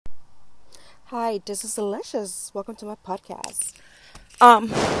Hi, this is Delicious. Welcome to my podcast.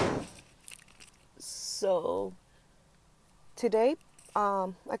 Um, so today,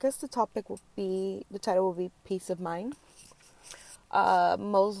 I guess the title will be peace of mind.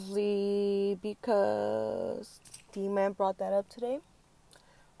 Mostly because the man brought that up today.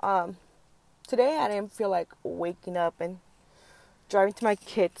 Um, Today I didn't feel like waking up and driving to my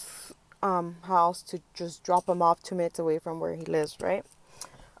kid's house to just drop him off 2 minutes away from where he lives, right?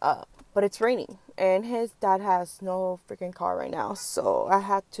 Uh, but it's raining, and his dad has no freaking car right now, so I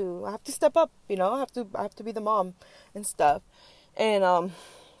have to step up, I have to be the mom and stuff, and I'm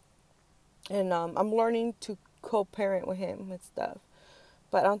learning to co-parent with him and stuff,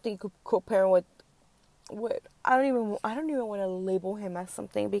 but I don't think co-parent with I don't even want to label him as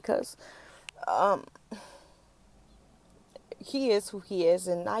something because um he is who he is,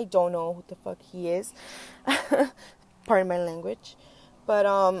 and I don't know who the fuck he is. Pardon my language, but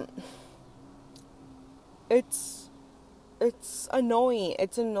it's it's annoying.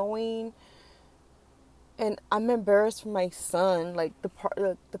 It's annoying, and I'm embarrassed for my son, like the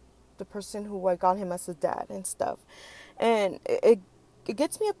person who I got him as a dad and stuff, and it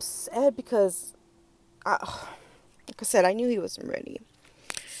gets me upset because, like I said, I knew he wasn't ready.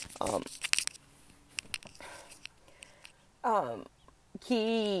 Um, um,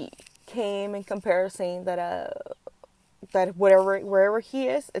 he came in comparison that whatever wherever he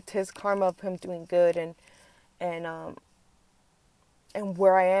is, it's his karma of him doing good, and and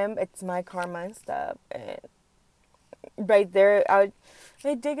where I am, it's my karma and stuff, and right there,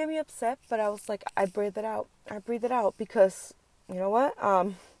 it did get me upset, but I was like, I breathe it out. I breathe it out because you know what?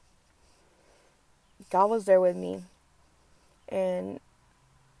 God was there with me, and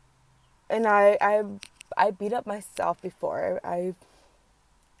I beat up myself before. I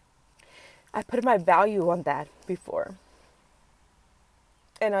put my value on that before,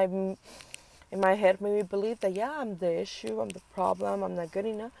 and I'm in my head made me believe that yeah, I'm the issue, I'm the problem, I'm not good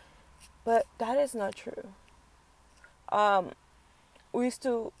enough, but that is not true. Um, we used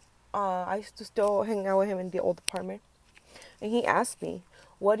to, I used to still hang out with him in the old apartment. And he asked me,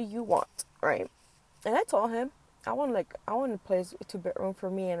 "What do you want?" Right? And I told him, I want a place, a 2 bedroom for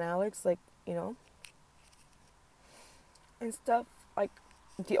me and Alex, like and stuff. Like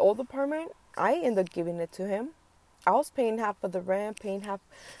the old apartment, I ended up giving it to him. I was paying half of the rent, paying half.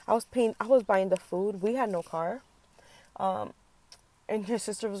 I was buying the food. We had no car. Um, and his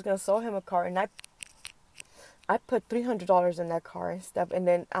sister was gonna sell him a car, and I put $300 in that car and stuff. And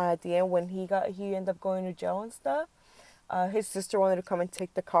then at the end, when he ended up going to jail and stuff. His sister wanted to come and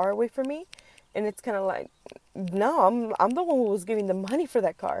take the car away from me, and it's kind of like, no, I'm the one who was giving the money for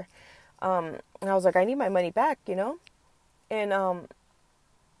that car, and I was like, I need my money back, and I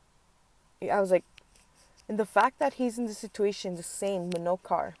was like, and the fact that he's in the situation the same with no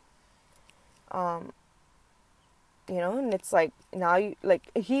car, um, and it's like now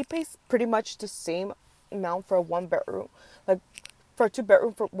he pays pretty much the same amount for a 1 bedroom, like for a 2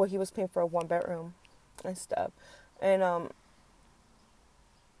 bedroom for what he was paying for a 1 bedroom and stuff, and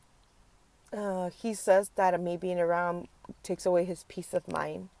he says that me being around takes away his peace of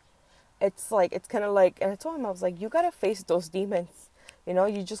mind. It's kind of like, and I told him, I was like, you gotta face those demons.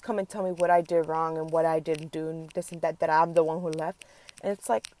 You just come and tell me what I did wrong and what I didn't do and this and that, that I'm the one who left. And it's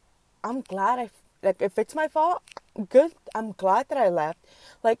like, I'm glad like, if it's my fault, good, I'm glad that I left.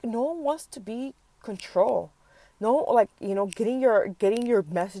 Like, no one wants to be control. No, like, getting your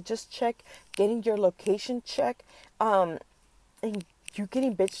messages checked, getting your location checked, and you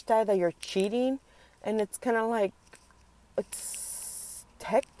getting bitched at that you're cheating, and it's kind of like, it's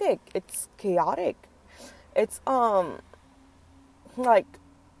hectic, it's chaotic, it's like,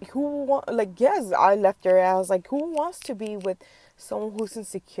 yes, I left her. I was like, who wants to be with someone who's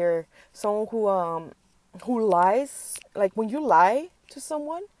insecure, someone who lies? Like, when you lie to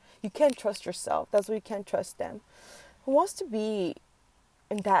someone, you can't trust yourself. That's why you can't trust them. Who wants to be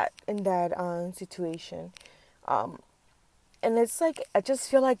in that situation? um and it's like, I just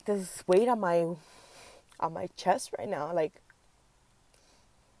feel like this weight on my chest right now. Like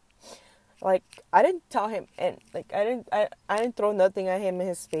I didn't tell him, and like I didn't throw nothing at him in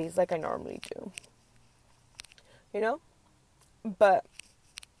his face like I normally do. You know? But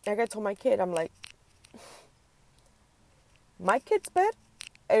like I told my kid, I'm like, my kid's bed,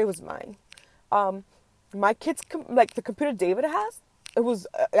 it was mine. Um my kid's like the computer David has, it was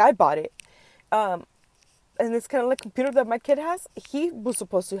I bought it. Um and it's kind of like computer that my kid has, he was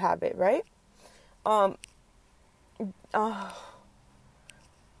supposed to have it, right? Um uh,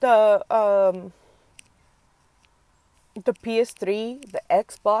 the the PS3, the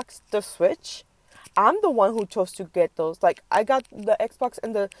Xbox, the Switch, I'm the one who chose to get those. Like, I got the Xbox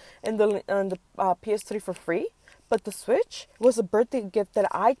and the PS3 for free, but the Switch was a birthday gift that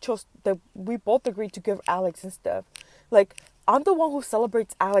I chose, that we both agreed to give Alex and stuff. Like, I'm the one who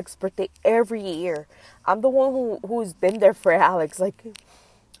celebrates Alex's birthday every year. I'm the one who's been there for Alex. Like,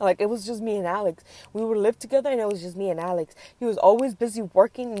 it was just me and Alex. We would live together and it was just me and Alex. He was always busy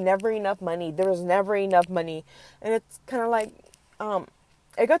working, never enough money. There was never enough money. And it's kind of like,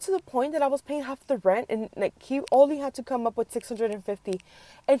 it got to the point that I was paying half the rent, and like, he only had to come up with 650,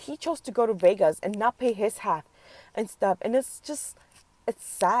 and he chose to go to Vegas and not pay his half and stuff. And it's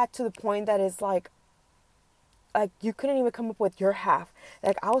sad to the point that it's like you couldn't even come up with your half.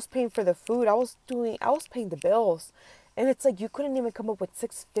 Like, I was paying for the food, I was paying the bills, and it's like you couldn't even come up with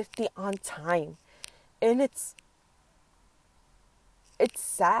 650 on time. And it's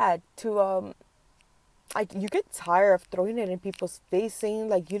sad to like, you get tired of throwing it in people's face, saying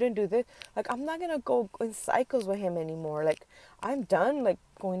like, you didn't do this. Like, I'm not gonna go in cycles with him anymore. Like, I'm done like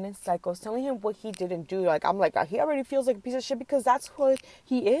going in cycles, telling him what he didn't do. Like, I'm like, he already feels like a piece of shit because that's what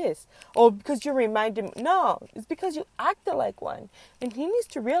he is. Or because you remind him. No, it's because you acted like one, and he needs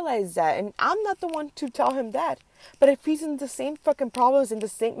to realize that. And I'm not the one to tell him that. But if he's in the same fucking problems,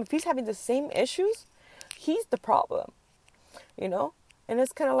 if he's having the same issues, he's the problem, you know. And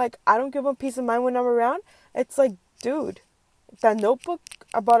it's kind of like, I don't give him peace of mind when I'm around. It's like, dude, that notebook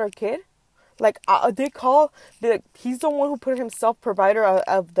about our kid, like, he's the one who put himself provider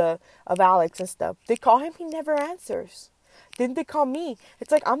of Alex and stuff. They call him, he never answers. Then they call me.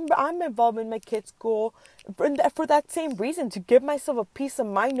 It's like, I'm involved in my kid's school for that same reason, to give myself a peace of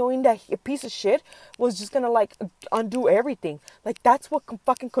mind, knowing that a piece of shit was just gonna like undo everything. Like, that's what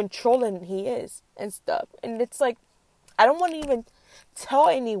fucking controlling he is and stuff. And it's like, I don't want to even tell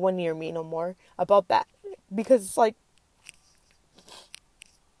anyone near me no more about that, because it's like,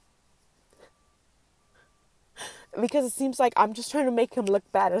 because it seems like I'm just trying to make him look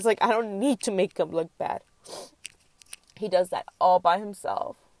bad. It's like, I don't need to make him look bad. He does that all by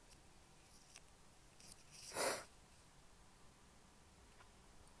himself.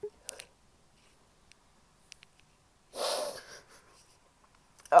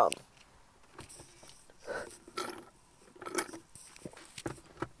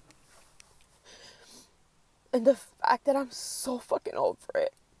 And the fact that I'm so fucking over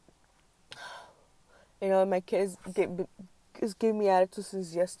it. You know, my kids gave me attitude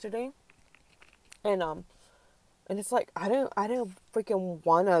since yesterday. And it's like, I didn't freaking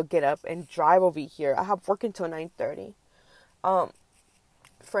wanna get up and drive over here. I have work until 9:30.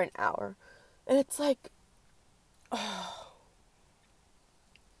 For an hour. And it's like,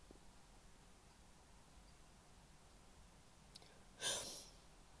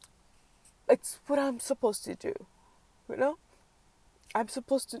 it's what I'm supposed to do, you know? I'm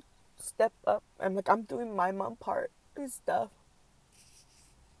supposed to step up. I'm doing my mom part and stuff.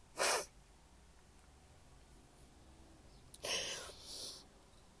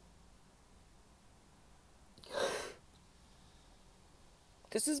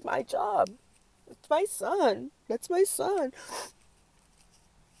 This is my job. It's my son. That's my son.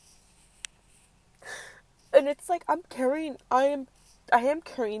 And it's like, I am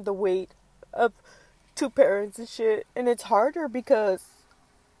carrying the weight of two parents and shit. And it's harder because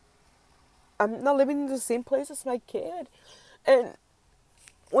I'm not living in the same place as my kid. And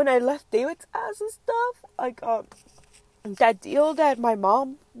when I left David's ass and stuff, like, that deal that my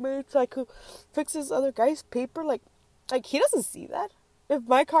mom made, like, who fixes other guy's paper, like he doesn't see that. If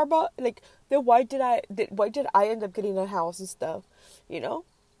my car bought, like, then why did I end up getting a house and stuff, you know?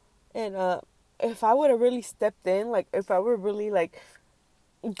 And if I would have really stepped in, like, if I would really, like,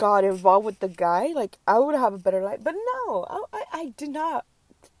 got involved with the guy, like, I would have a better life. But no, I did not.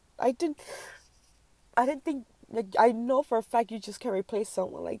 I didn't think, like, I know for a fact you just can't replace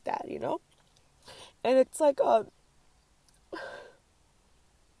someone like that, you know? And it's like,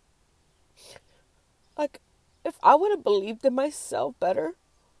 like, if I would have believed in myself better,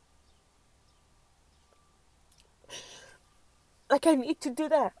 like, I need to do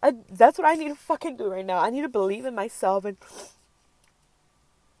that. That's what I need to fucking do right now. I need to believe in myself, and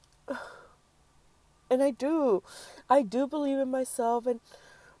I do believe in myself, and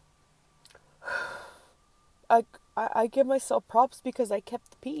I give myself props because I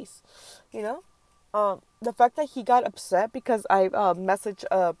kept the peace, you know. The fact that he got upset because I messaged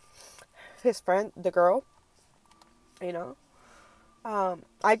his friend, the girl, you know.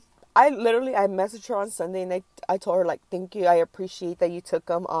 I literally, I messaged her on Sunday, and I told her, like, thank you, I appreciate that you took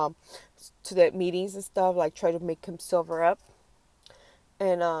him to the meetings and stuff, like, try to make him sober up.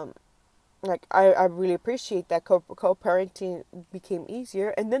 And Like I really appreciate that co-parenting became easier.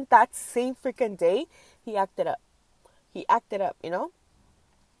 And then that same freaking day, he acted up. He acted up, you know.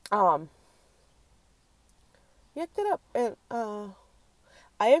 Um, he acted up, and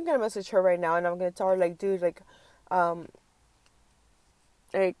I am gonna message her right now, and I'm gonna tell her like, dude, um,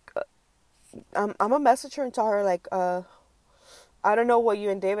 like, I'm gonna message her and tell her like, I don't know what you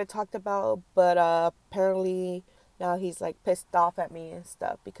and David talked about, but apparently now he's like pissed off at me and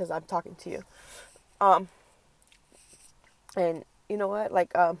stuff because I'm talking to you. Um, and you know what?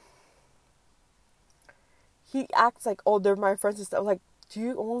 Like, he acts like, oh, they're my friends and stuff. Like,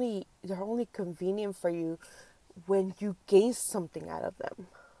 they're only convenient for you when you gain something out of them.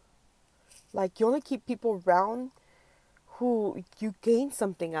 Like, you only keep people around who you gain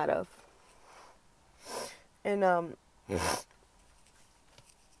something out of. And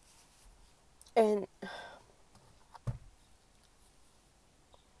and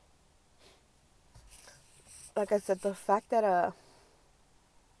like I said, the fact that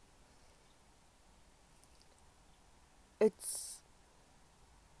it's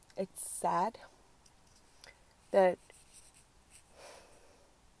it's sad that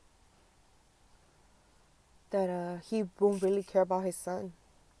he won't really care about his son.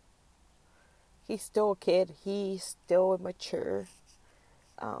 He's still a kid. He's still immature.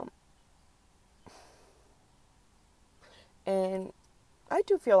 Um, and I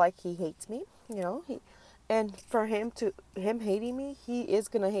do feel like he hates me. You know, and for him hating me, he is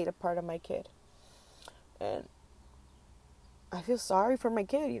gonna hate a part of my kid. And I feel sorry for my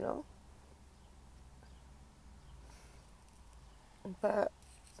kid. You know, but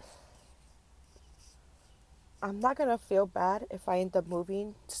I'm not gonna feel bad if I end up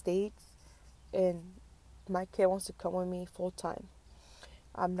moving states and my kid wants to come with me full time.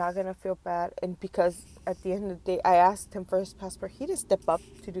 I'm not gonna feel bad, and because at the end of the day, I asked him for his passport. He didn't step up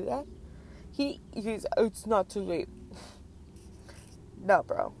to do that. He's it's not too late. No,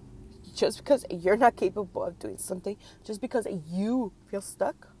 bro. Just because you're not capable of doing something, just because you feel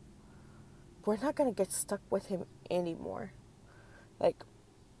stuck, we're not gonna get stuck with him anymore. Like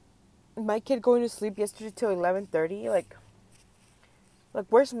my kid going to sleep yesterday till 11:30. Like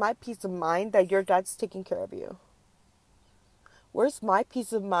where's my peace of mind that your dad's taking care of you? Where's my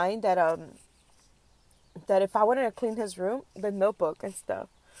peace of mind that if I wanted to clean his room, the notebook and stuff,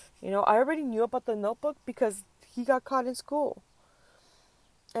 you know, I already knew about the notebook because he got caught in school.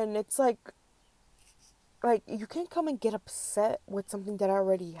 And it's like you can't come and get upset with something that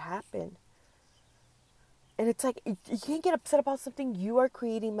already happened. And it's like you can't get upset about something you are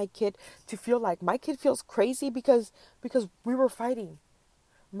creating my kid to feel like. My kid feels crazy because we were fighting.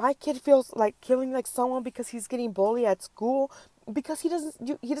 My kid feels like killing like someone because he's getting bullied at school because he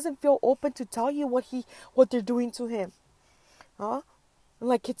doesn't feel open to tell you what they're doing to him. Huh?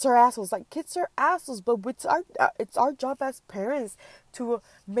 Like kids are assholes. Like kids are assholes, but it's our job as parents to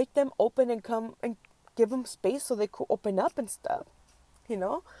make them open and come and give them space so they could open up and stuff, you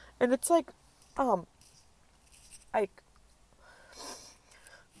know. And it's um, like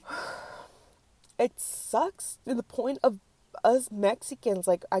it sucks to the point of us Mexicans.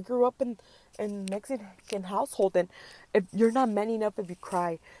 Like I grew up in Mexican household, and if you're not man enough if you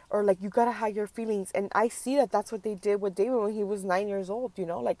cry, or like you gotta hide your feelings, and I see that that's what they did with David when he was 9 years old, you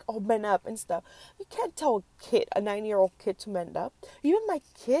know, like oh man up and stuff. You can't tell a 9-year-old kid to man up. Even my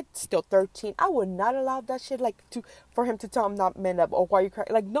kid still 13, I would not allow that shit like to for him to tell him not man up or why you cry.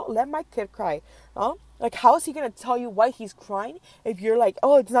 Like no, let my kid cry. Like how is he gonna tell you why he's crying if you're like,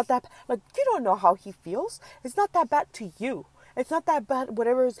 oh, it's not that like you don't know how he feels. It's not that bad to you. It's not that bad,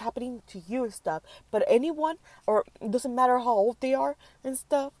 whatever is happening to you and stuff. But anyone, or it doesn't matter how old they are and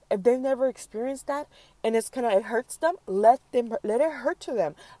stuff, if they've never experienced that and it hurts them, let it hurt to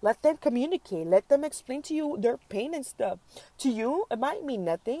them. Let them communicate. Let them explain to you their pain and stuff. To you, it might mean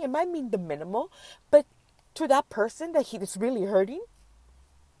nothing. It might mean the minimal, but to that person that is really hurting,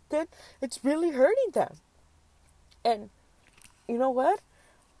 then it's really hurting them. And you know what?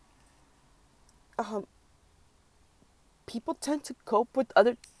 People tend to cope with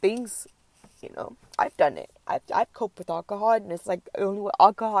other things. You know, I've done it. I've coped with alcohol, and it's like only with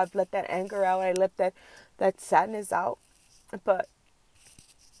alcohol I've let that anger out. I let that sadness out, but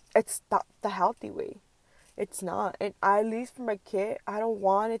it's not the healthy way. It's not, and at least for my kid, I don't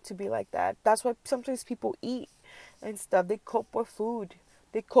want it to be like that. That's why sometimes people eat and stuff. They cope with food.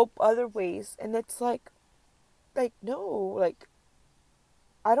 They cope other ways, and it's like no, like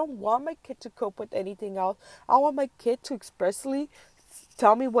I don't want my kid to cope with anything else. I want my kid to expressly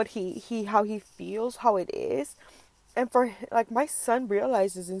tell me what how he feels, how it is. And for like my son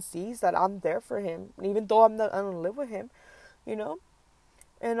realizes and sees that I'm there for him, even though I don't live with him, you know.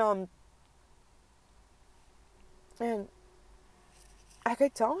 And And I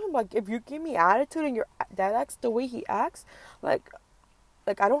could tell him, like, if you give me attitude and your dad acts the way he acts, like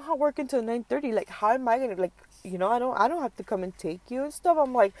I don't have work until 9:30. Like, how am I gonna, like, I don't have to come and take you and stuff.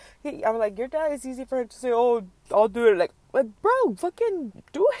 I'm like, your dad is easy for him to say, oh, I'll do it. Like, bro, fucking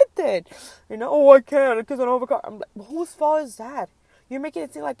do it then. Oh, I can't because I don't have a car. I'm like, whose fault is that? You're making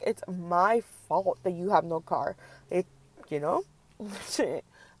it seem like it's my fault that you have no car. It, you know,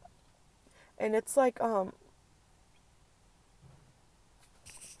 and it's like,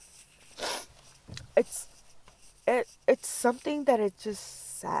 it's it's something that it's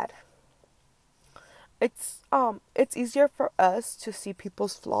just sad. It's easier for us to see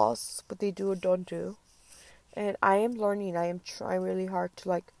people's flaws, what they do or don't do. And I am learning, I am trying really hard to,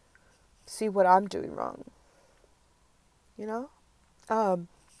 like, see what I'm doing wrong. You know?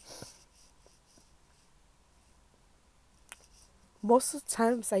 Most of the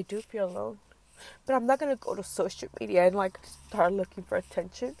times I do feel alone. But I'm not gonna go to social media and, like, start looking for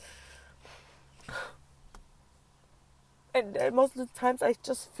attention. And most of the times I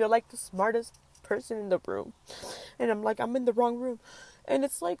just feel like the smartest person in the room. And I'm like, I'm in the wrong room. And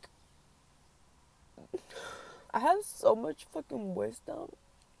it's like, I have so much fucking wisdom.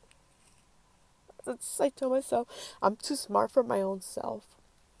 I tell myself, I'm too smart for my own self.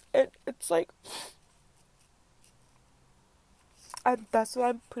 And it's like, that's why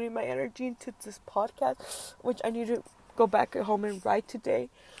I'm putting my energy into this podcast, which I need to go back at home and write today.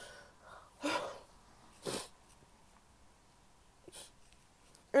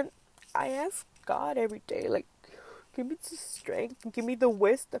 And I ask God every day, like, give me the strength, give me the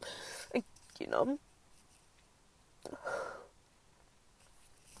wisdom, like, you know.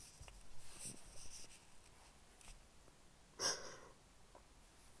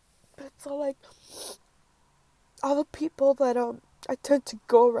 But it's all like, all the people that I tend to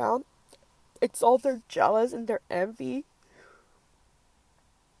go around, it's all their jealous and their envy.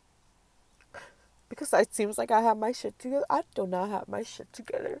 Because it seems like I have my shit together. I do not have my shit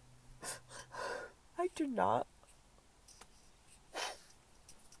together. I do not.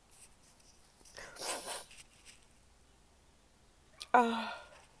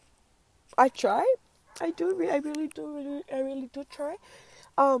 I try. I really do try.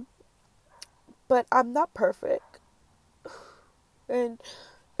 But I'm not perfect. And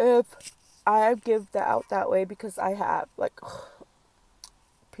if I give that out that way, because I have, like,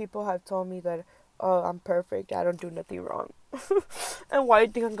 people have told me that, oh, I'm perfect, I don't do nothing wrong. And why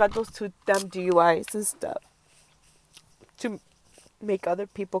do you think I got those 2 damn DUIs and stuff? To make other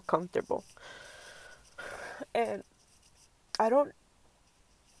people comfortable. And I don't,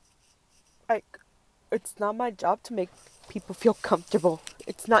 like, it's not my job to make people feel comfortable.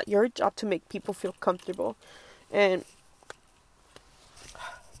 It's not your job to make people feel comfortable. And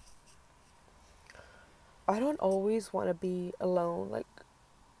I don't always want to be alone, like,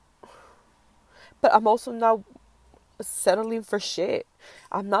 but I'm also not settling for shit.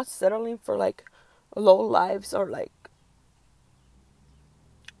 I'm not settling for, like, low lives or, like,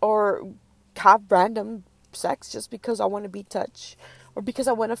 or have random sex just because I want to be touched or because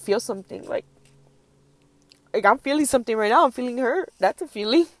I want to feel something. Like I'm feeling something right now. I'm feeling hurt. That's a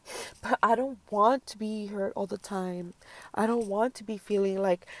feeling. But I don't want to be hurt all the time. I don't want to be feeling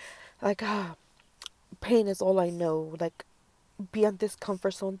like pain is all I know. Like, be on this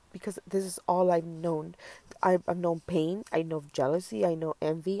comfort zone because this is all I've known. I've known pain. I know jealousy. I know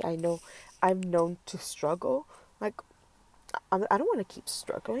envy. I'm known to struggle. Like, I don't want to keep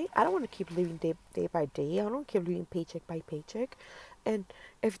struggling. I don't want to keep living day by day. I don't keep living paycheck by paycheck. And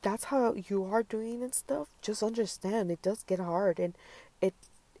if that's how you are doing and stuff, just understand it does get hard, and it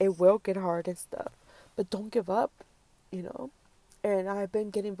will get hard and stuff. But don't give up, you know. And I've been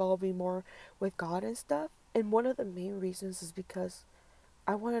getting involved more with God and stuff. And one of the main reasons is because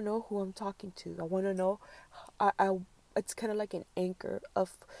I want to know who I'm talking to. I want to know. I it's kind of like an anchor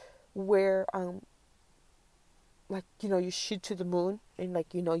of where like, you know, you shoot to the moon and,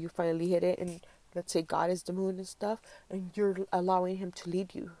 like, you know, you finally hit it, and let's say God is the moon and stuff, and you're allowing him to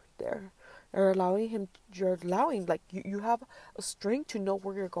lead you there. You're allowing, like, you have a string to know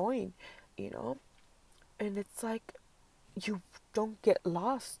where you're going, you know. And it's like, you don't get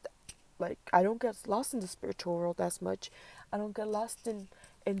lost. Like, I don't get lost in the spiritual world as much. I don't get lost in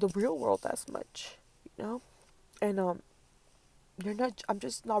the real world as much, you know. And I'm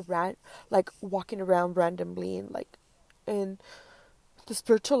just not like walking around randomly and, like, in the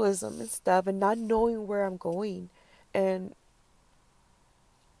spiritualism and stuff, and not knowing where I'm going. And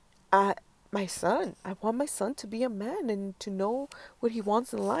I want my son to be a man and to know what he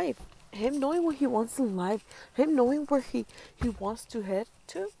wants in life. Him knowing what he wants in life, him knowing where he wants to head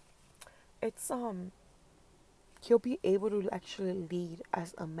to. It's he'll be able to actually lead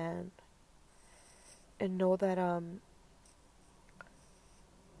as a man, and know that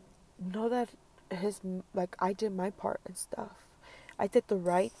his, like, I did my part and stuff. I did the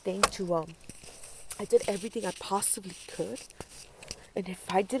right thing to I did everything I possibly could. And if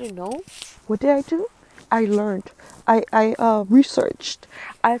I didn't know, what did I do? I learned. I researched.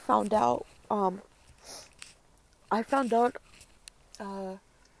 I found out. I found out. Uh,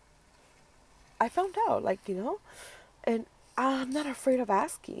 I found out. Like, and I'm not afraid of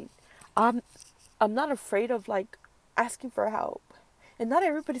asking. I'm I'm not afraid of, like, asking for help. And not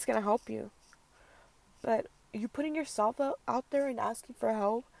everybody's gonna help you, but you putting yourself out there and asking for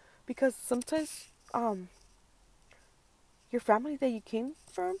help, because sometimes your family that you came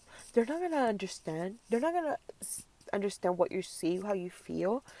from, they're not gonna understand. They're not gonna understand what you see, how you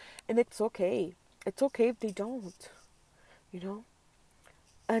feel, and it's okay. It's okay if they don't, you know.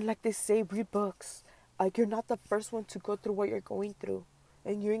 And like they say, read books. Like, you're not the first one to go through what you're going through,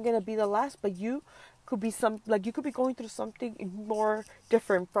 and you ain't gonna be the last. But you could be you could be going through something more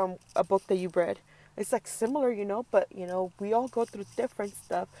different from a book that you read. It's like similar, but we all go through different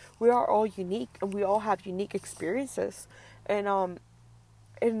stuff. We are all unique, and we all have unique experiences, and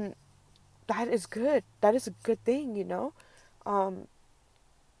and that is good. That is a good thing, Um,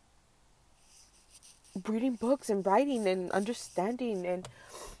 reading books and writing and understanding and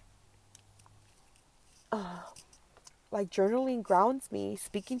like journaling grounds me.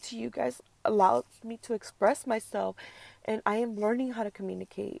 Speaking to you guys allows me to express myself, and I am learning how to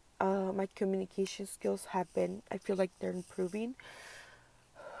communicate. My communication skills I feel like they're improving,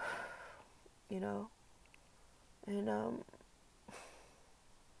 you know, and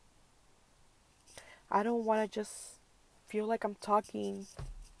I don't want to just feel like I'm talking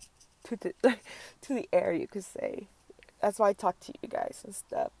to the to the air, you could say. That's why I talk to you guys and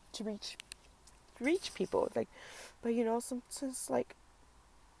stuff, to reach people. Like, but sometimes, like,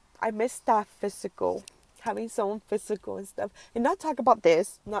 I miss that physical, having someone physical and stuff, and not talk about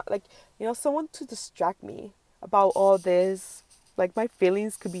this, not like, someone to distract me about all this. Like, my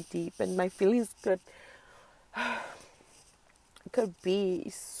feelings could be deep, and my feelings could be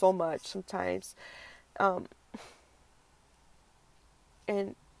so much sometimes, um,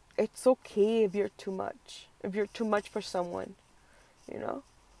 and it's okay if you're too much, for someone, you know,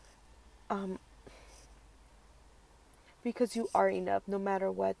 um, because you are enough, no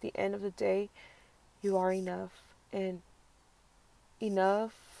matter what. At the end of the day, you are enough, and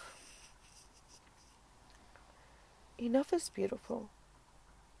enough enough is beautiful.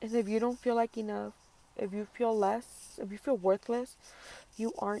 And if you don't feel like enough, if you feel less, if you feel worthless,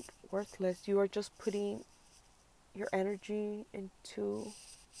 you aren't worthless. You are just putting your energy into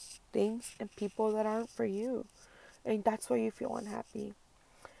things and people that aren't for you, and that's why you feel unhappy.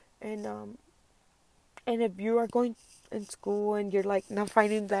 And if you are going in school and you're like not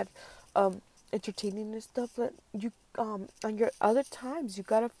finding that entertaining and stuff, but you on your other times you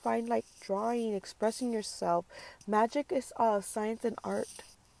gotta find, like, drawing, expressing yourself. Magic is science and art.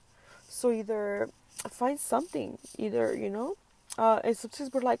 So either find something, and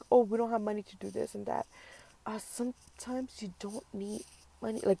sometimes we're like, oh, we don't have money to do this and that. Sometimes you don't need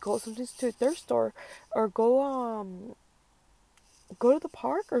money. Like, go sometimes to a thrift store, or go to the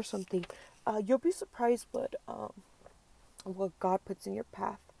park or something. You'll be surprised what God puts in your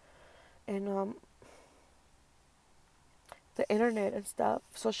path. And the internet and stuff,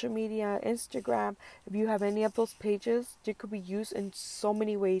 social media, Instagram, if you have any of those pages, they could be used in so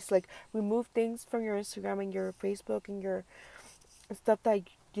many ways. Like, remove things from your Instagram and your Facebook and your stuff that,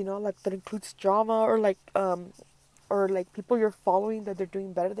 like, that includes drama, or like people you're following that they're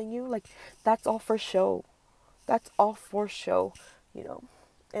doing better than you. Like, that's all for show. That's all for show, you know.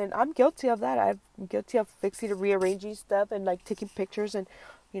 And I'm guilty of that. I'm guilty of fixing and rearranging stuff and, like, taking pictures and,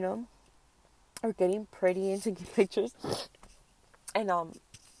 you know, or getting pretty and taking pictures. And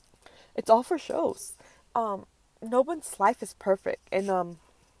it's all for shows. No one's life is perfect, and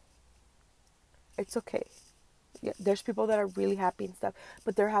it's okay. Yeah, there's people that are really happy and stuff,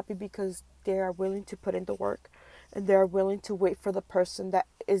 but they're happy because they are willing to put in the work, and they're willing to wait for the person that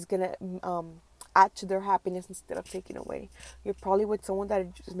is gonna add to their happiness instead of taking away. You're probably with someone that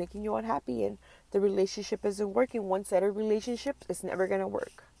is making you unhappy, and the relationship isn't working. One-sided relationship is never gonna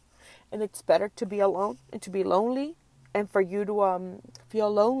work, and it's better to be alone and to be lonely, and for you to feel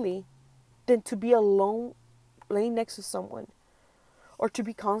lonely, than to be alone, laying next to someone, or to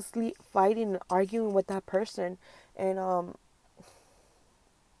be constantly fighting and arguing with that person. And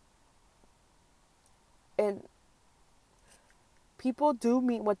people do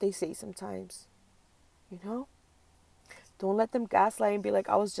mean what they say sometimes, you know. Don't let them gaslight and be like,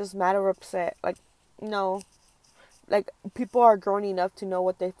 I was just mad or upset. Like, no, like, people are grown enough to know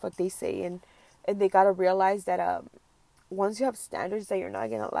what the fuck they say, and they gotta realize that once you have standards that you're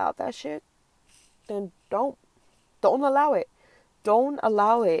not gonna allow that shit, then don't allow it. Don't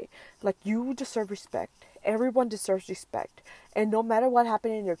allow it. Like, you deserve respect. Everyone deserves respect. And no matter what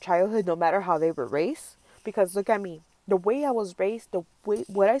happened in your childhood, no matter how they were raised, because look at me, the way I was raised, the way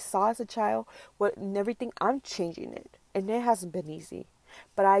what I saw as a child, and everything, I'm changing it, and it hasn't been easy.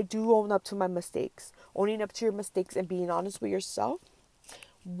 But I do own up to my mistakes. Owning up to your mistakes and being honest with yourself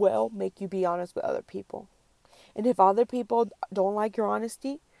will make you be honest with other people. And if other people don't like your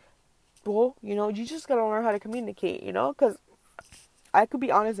honesty, well, you just gotta learn how to communicate, because I could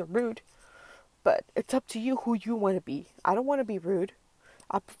be honest and rude, but it's up to you who you want to be. I don't want to be rude.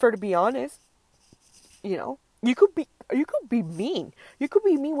 I prefer to be honest. You could be mean. You could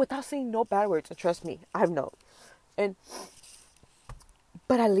be mean without saying no bad words. And trust me, I know.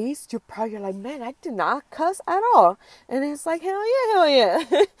 But at least you're like, man, I did not cuss at all. And it's like, hell yeah.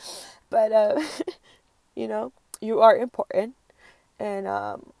 But you are important,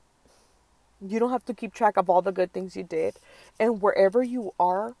 and you don't have to keep track of all the good things you did. And wherever you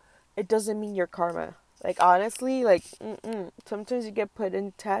are, it doesn't mean your karma. Like, honestly, like, sometimes you get put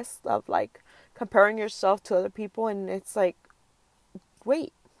in tests of, like, comparing yourself to other people, and it's like,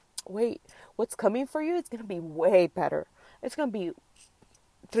 wait, what's coming for you? It's going to be way better. It's going to be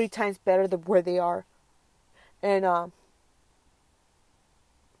 3 times better than where they are. And,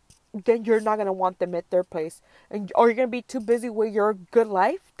 then you're not going to want them at their place. Or you're going to be too busy with your good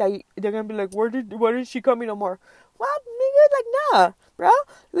life that they're going to be like, where is she coming no more? Well, nigga, like, nah, bro.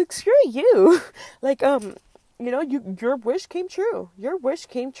 Like, screw you. Like, your wish came true. Your wish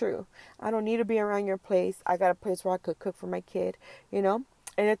came true. I don't need to be around your place. I got a place where I could cook for my kid, And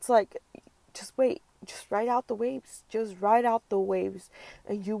it's like, just wait. Just ride out the waves. Just ride out the waves.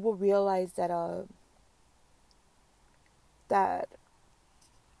 And you will realize that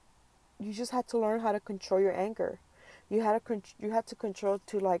you just had to learn how to control your anger. You had to control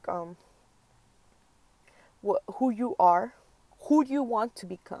to, like, who you are, who you want to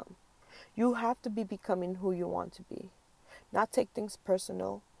become. You have to be becoming who you want to be. Not take things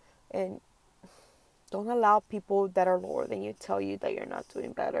personal, and don't allow people that are lower than you tell you that you're not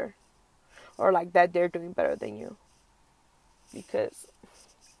doing better, or like that they're doing better than you. Because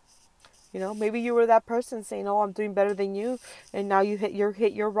maybe you were that person saying, "Oh, I'm doing better than you," and now you hit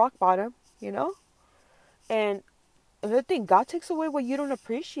your rock bottom. And another thing, God takes away what you don't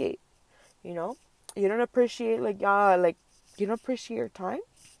appreciate. You don't appreciate, like, you don't appreciate your time.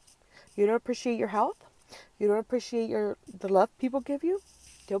 You don't appreciate your health. You don't appreciate the love people give you.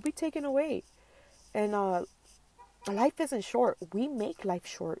 They'll be taken away. And life isn't short. We make life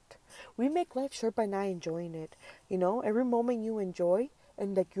short. We make life short by not enjoying it. Every moment you enjoy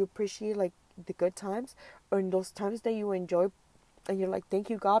and that you appreciate, like, the good times, or in those times that you enjoy, and you're like, thank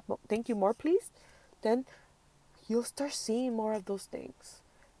you, God, thank you more, please, then you'll start seeing more of those things.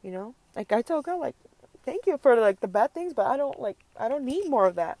 Like, I tell God, like, thank you for, like, the bad things, but I don't need more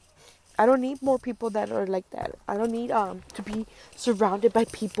of that. I don't need more people that are like that. I don't need to be surrounded by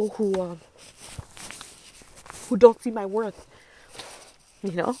people who don't see my worth.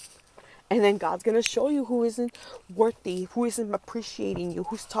 And then God's gonna show you who isn't worthy, who isn't appreciating you,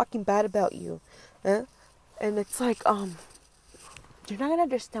 who's talking bad about you. And it's like, you're not gonna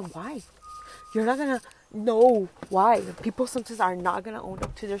understand why. You're not gonna know why. People sometimes are not gonna own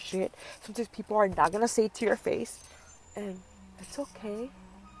up to their shit. Sometimes people are not gonna say it to your face. And it's okay.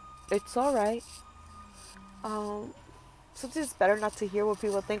 It's alright. Sometimes it's better not to hear what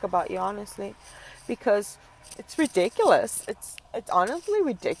people think about you, honestly. Because it's ridiculous. It's honestly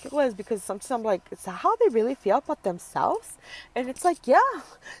ridiculous, because sometimes I'm like, is that how they really feel about themselves? And it's like, yeah,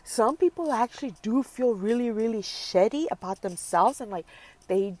 some people actually do feel really, really shitty about themselves, and like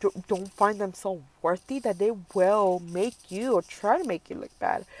they don't find themselves worthy, that they will make you or try to make you look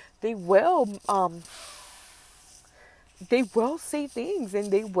bad. They will say things,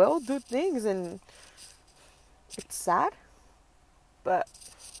 and they will do things, and it's sad, but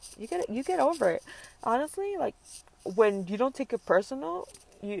you get over it. Honestly, like, when you don't take it personal,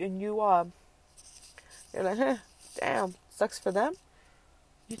 you're like, damn, sucks for them.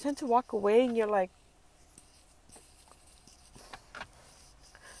 You tend to walk away, and you're like,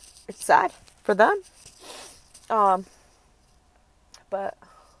 it's sad for them. But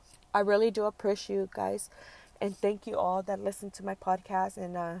I really do appreciate you guys, and thank you all that listen to my podcast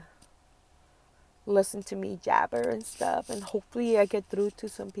and listen to me jabber and stuff, and hopefully I get through to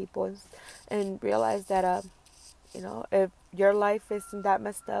some people and realize that if your life isn't that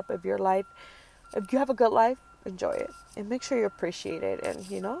messed up, if you have a good life, enjoy it and make sure you appreciate it. And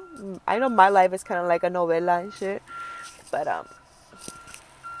I know my life is kind of like a novela and shit, but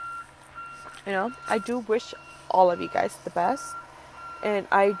I do wish all of you guys the best, and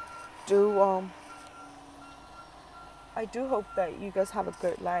do I do hope that you guys have a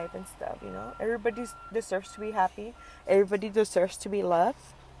good life and stuff. Everybody deserves to be happy. Everybody deserves to be loved,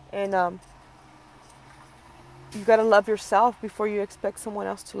 and you gotta love yourself before you expect someone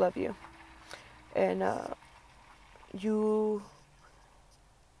else to love you. And you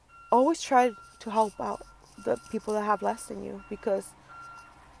always try to help out the people that have less than you, because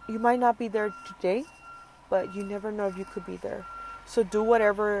you might not be there today, but you never know if you could be there. So do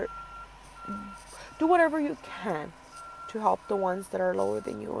whatever you can to help the ones that are lower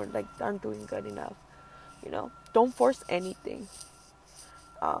than you, or like aren't doing good enough. Don't force anything.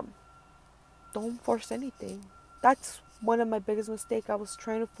 Don't force anything. That's one of my biggest mistakes. I was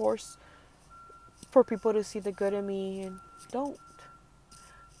trying to force for people to see the good in me, and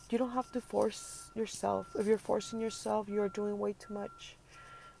you don't have to force yourself. If you're forcing yourself, you are doing way too much.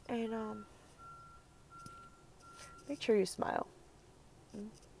 And make sure you smile.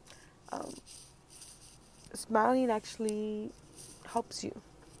 Smiling actually helps you,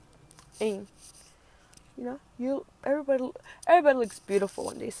 and everybody looks beautiful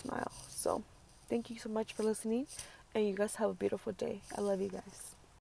when they smile. So thank you so much for listening, and you guys have a beautiful day. I love you guys.